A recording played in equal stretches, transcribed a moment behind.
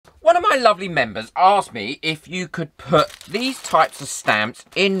my lovely members asked me if you could put these types of stamps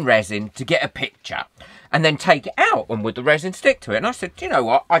in resin to get a picture and then take it out, and would the resin stick to it? And I said, do you know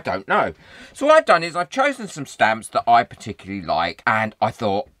what? I don't know. So what I've done is I've chosen some stamps that I particularly like, and I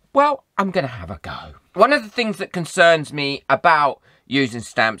thought, well, I'm going to have a go. One of the things that concerns me about using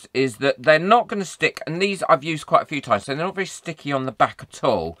stamps is that they're not going to stick, and these I've used quite a few times, so they're not very sticky on the back at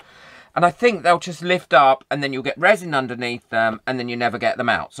all. And I think they'll just lift up, and then you'll get resin underneath them, and then you never get them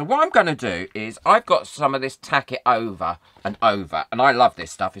out. So what I'm going to do is I've got some of this Tack It over and over, and I love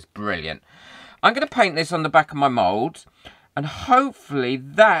this stuff. It's brilliant. I'm going to paint this on the back of my moulds, and hopefully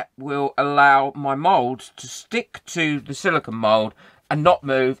that will allow my moulds to stick to the silicone mould and not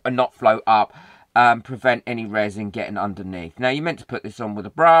move and not float up and prevent any resin getting underneath. Now, you're meant to put this on with a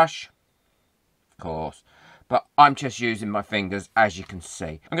brush, of course, but I'm just using my fingers, as you can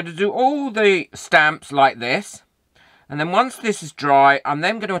see. I'm going to do all the stamps like this, and then once this is dry, I'm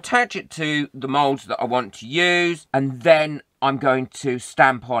then going to attach it to the moulds that I want to use, and then I'm going to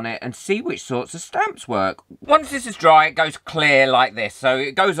stamp on it and see which sorts of stamps work. Once this is dry, it goes clear like this. So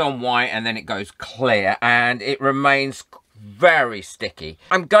it goes on white and then it goes clear, and it remains very sticky.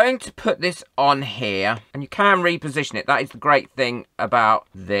 I'm going to put this on here, and you can reposition it. That is the great thing about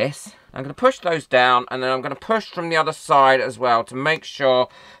this. I'm going to push those down, and then I'm going to push from the other side as well to make sure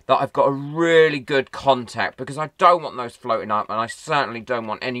that I've got a really good contact, because I don't want those floating up, and I certainly don't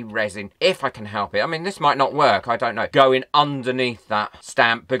want any resin, if I can help it. I mean, this might not work, I don't know, going underneath that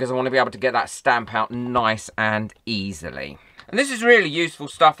stamp, because I want to be able to get that stamp out nice and easily. And this is really useful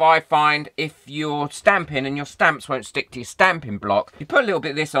stuff, I find, if you're stamping and your stamps won't stick to your stamping block. You put a little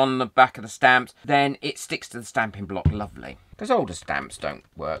bit of this on the back of the stamps, then it sticks to the stamping block lovely. Because older stamps don't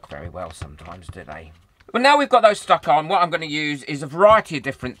work very well sometimes, do they? Well, now we've got those stuck on, what I'm going to use is a variety of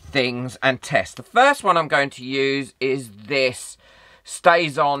different things and test. The first one I'm going to use is this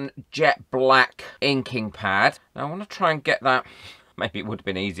Stays On Jet Black inking pad. Now I want to try and get that... Maybe it would have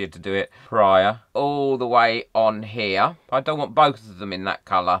been easier to do it prior. All the way on here. I don't want both of them in that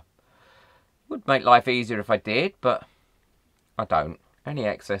colour. Would make life easier if I did, but I don't. Any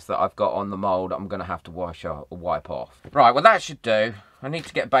excess that I've got on the mould, I'm going to have to wipe off. Right, well that should do. I need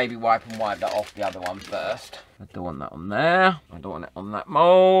to get a baby wipe and wipe that off the other one first. I don't want that on there. I don't want it on that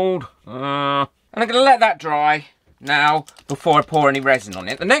mould. And I'm going to let that dry now before I pour any resin on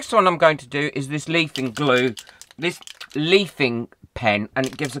it. The next one I'm going to do is this leafing glue. This leafing pen, and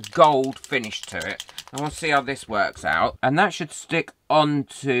it gives a gold finish to it. And we'll see how this works out. And that should stick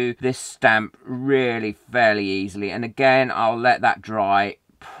onto this stamp really fairly easily. And again, I'll let that dry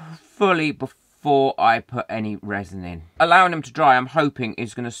fully before I put any resin in. Allowing them to dry, I'm hoping,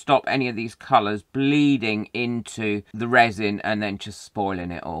 is going to stop any of these colours bleeding into the resin and then just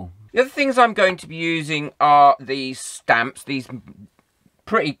spoiling it all. The other things I'm going to be using are these stamps, these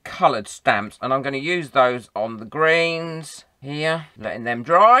pretty coloured stamps, and I'm going to use those on the greens here, letting them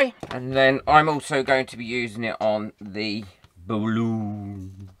dry, and then I'm also going to be using it on the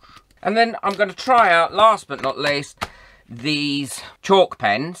balloons. And then I'm going to try out, last but not least, these chalk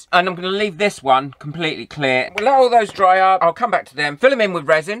pens, and I'm going to leave this one completely clear. We'll let all those dry up, I'll come back to them, fill them in with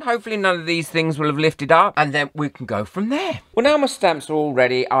resin, hopefully none of these things will have lifted up, and then we can go from there. Well, now my stamps are all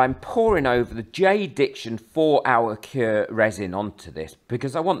ready, I'm pouring over the J Diction 4-hour cure resin onto this,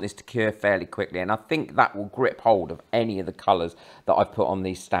 because I want this to cure fairly quickly, and I think that will grip hold of any of the colours that I've put on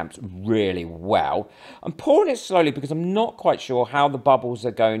these stamps really well. I'm pouring it slowly because I'm not quite sure how the bubbles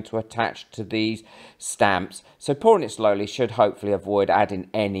are going to attach to these stamps, so pouring it slowly should hopefully avoid adding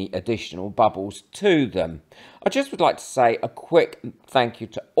any additional bubbles to them. I just would like to say a quick thank you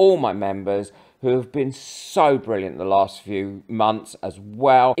to all my members who have been so brilliant the last few months as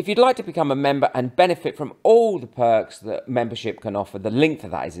well. If you'd like to become a member and benefit from all the perks that membership can offer, the link for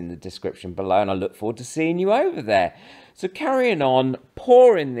that is in the description below, and I look forward to seeing you over there. So carrying on,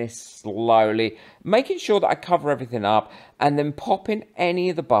 pouring this slowly, making sure that I cover everything up, and then popping any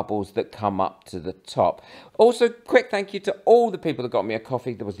of the bubbles that come up to the top. Also, quick thank you to all the people that got me a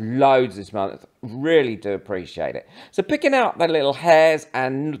coffee. There was loads this month. Really do appreciate it. So picking out the little hairs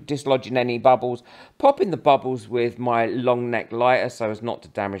and dislodging any bubbles, popping the bubbles with my long neck lighter so as not to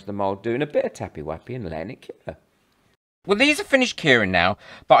damage the mould, doing a bit of tappy-wappy and letting it cure. Well, these are finished curing now,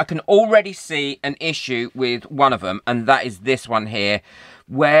 but I can already see an issue with one of them, and that is this one here,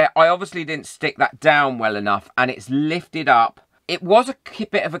 where I obviously didn't stick that down well enough, and it's lifted up. It was a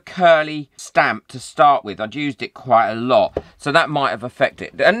bit of a curly stamp to start with. I'd used it quite a lot, so that might have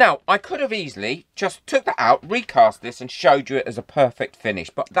affected it. And now, I could have easily just took that out, recast this, and showed you it as a perfect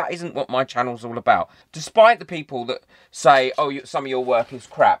finish, but that isn't what my channel's all about. Despite the people that say, oh, some of your work is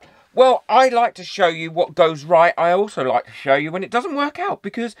crap, well, I like to show you what goes right. I also like to show you when it doesn't work out,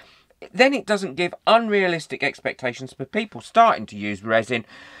 because then it doesn't give unrealistic expectations for people starting to use resin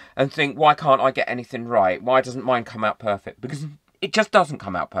and think, why can't I get anything right? Why doesn't mine come out perfect? Because it just doesn't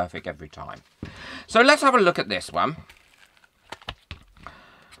come out perfect every time. So let's have a look at this one.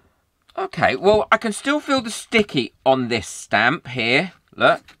 Okay, well, I can still feel the sticky on this stamp here,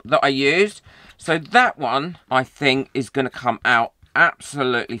 look, that I used. So that one, I think, is going to come out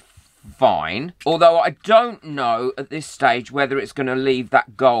absolutely fine. Although I don't know at this stage whether it's going to leave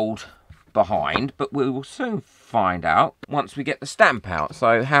that gold behind, but we will soon find out once we get the stamp out.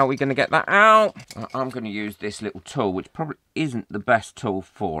 So how are we going to get that out? I'm going to use this little tool, which probably isn't the best tool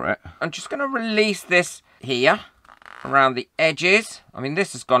for it. I'm just going to release this here around the edges. I mean,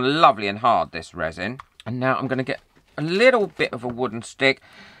 this has gone lovely and hard, this resin. And now I'm going to get a little bit of a wooden stick,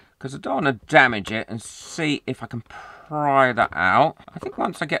 because I don't want to damage it, and see if I can pry that out. I think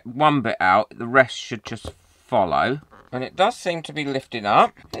once I get one bit out, the rest should just follow. And it does seem to be lifting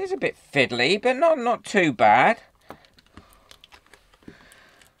up. It is a bit fiddly, but not too bad.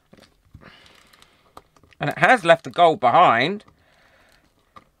 And it has left the gold behind.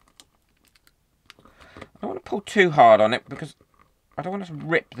 I don't want to pull too hard on it because I don't want to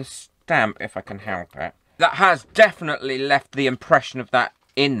rip the stamp if I can help it. That has definitely left the impression of that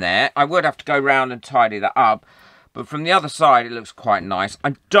in there. I would have to go round and tidy that up, but from the other side it looks quite nice.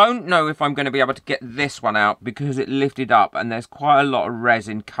 I don't know if I'm going to be able to get this one out because it lifted up and there's quite a lot of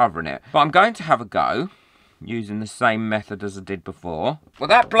resin covering it. But I'm going to have a go using the same method as I did before. Well,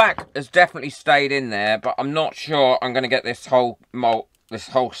 that black has definitely stayed in there, but I'm not sure I'm going to get this whole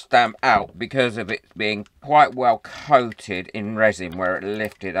stamp out because of it being quite well coated in resin where it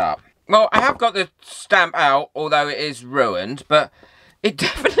lifted up. Well, I have got the stamp out, although it is ruined, but it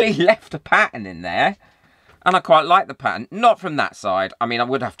definitely left a pattern in there. And I quite like the pattern. Not from that side. I mean, I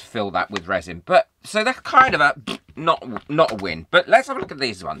would have to fill that with resin. But, so that's kind of a, not a win. But let's have a look at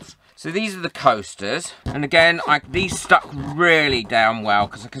these ones. So these are the coasters. And again, these stuck really down well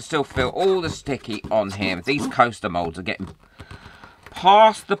because I can still feel all the sticky on here. These coaster molds are getting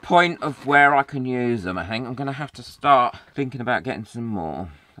past the point of where I can use them. I think I'm going to have to start thinking about getting some more.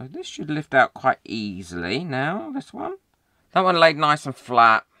 So this should lift out quite easily now, this one. That one laid nice and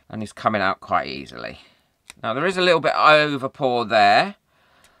flat and is coming out quite easily. Now there is a little bit over pour there,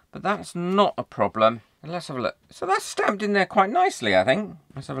 but that's not a problem. And let's have a look. So that's stamped in there quite nicely, I think.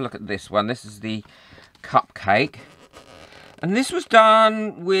 Let's have a look at this one. This is the cupcake. And this was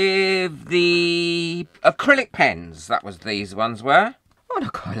done with the acrylic pens. That was these ones were. Oh, and I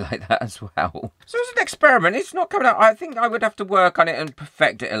quite like that as well. So it's an experiment. It's not coming out. I think I would have to work on it and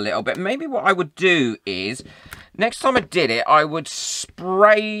perfect it a little bit. Maybe what I would do is, next time I did it, I would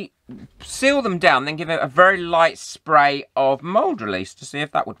seal them down, then give it a very light spray of mould release to see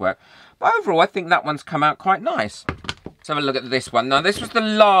if that would work. But overall, I think that one's come out quite nice. Let's have a look at this one. Now, this was the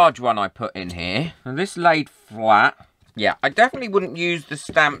large one I put in here. And this laid flat. Yeah, I definitely wouldn't use the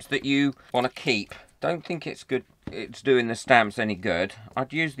stamps that you want to keep. Don't think it's good. It's doing the stamps any good.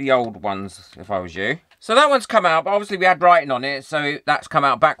 I'd use the old ones if I was you. So that one's come out, but obviously we had writing on it, so that's come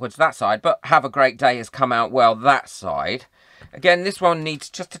out backwards that side. But Have a Great Day has come out well that side. Again, this one needs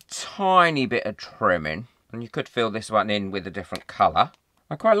just a tiny bit of trimming. And you could fill this one in with a different colour.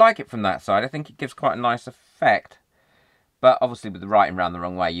 I quite like it from that side. I think it gives quite a nice effect. But obviously with the writing round the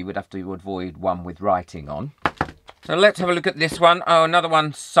wrong way, you would have to avoid one with writing on. So let's have a look at this one. Oh, another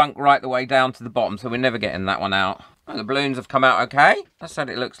one sunk right the way down to the bottom, so we're never getting that one out. Oh, the balloons have come out okay. That's what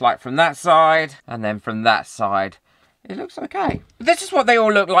it looks like from that side. And then from that side, it looks okay. This is what they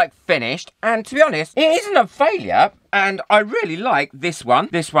all look like finished. And to be honest, it isn't a failure. And I really like this one,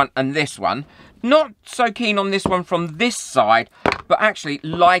 and this one. Not so keen on this one from this side, but actually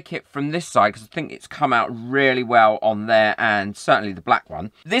like it from this side because I think it's come out really well on there, and certainly the black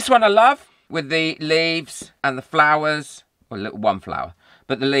one. This one I love, with the leaves and the flowers. Well, little one flower.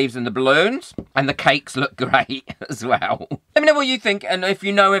 But the leaves and the balloons. And the cakes look great as well. Let me know what you think. And if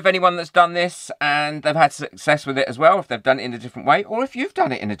you know of anyone that's done this and they've had success with it as well. If they've done it in a different way. Or if you've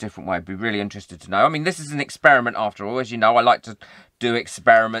done it in a different way. I'd be really interested to know. I mean, this is an experiment after all. As you know, I like to do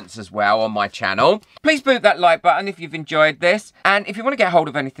experiments as well on my channel. Please boot that like button if you've enjoyed this. And if you want to get hold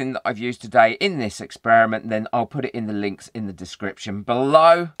of anything that I've used today in this experiment, then I'll put it in the links in the description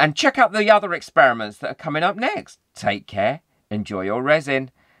below. And check out the other experiments that are coming up next. Take care. Enjoy your resin.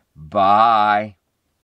 Bye.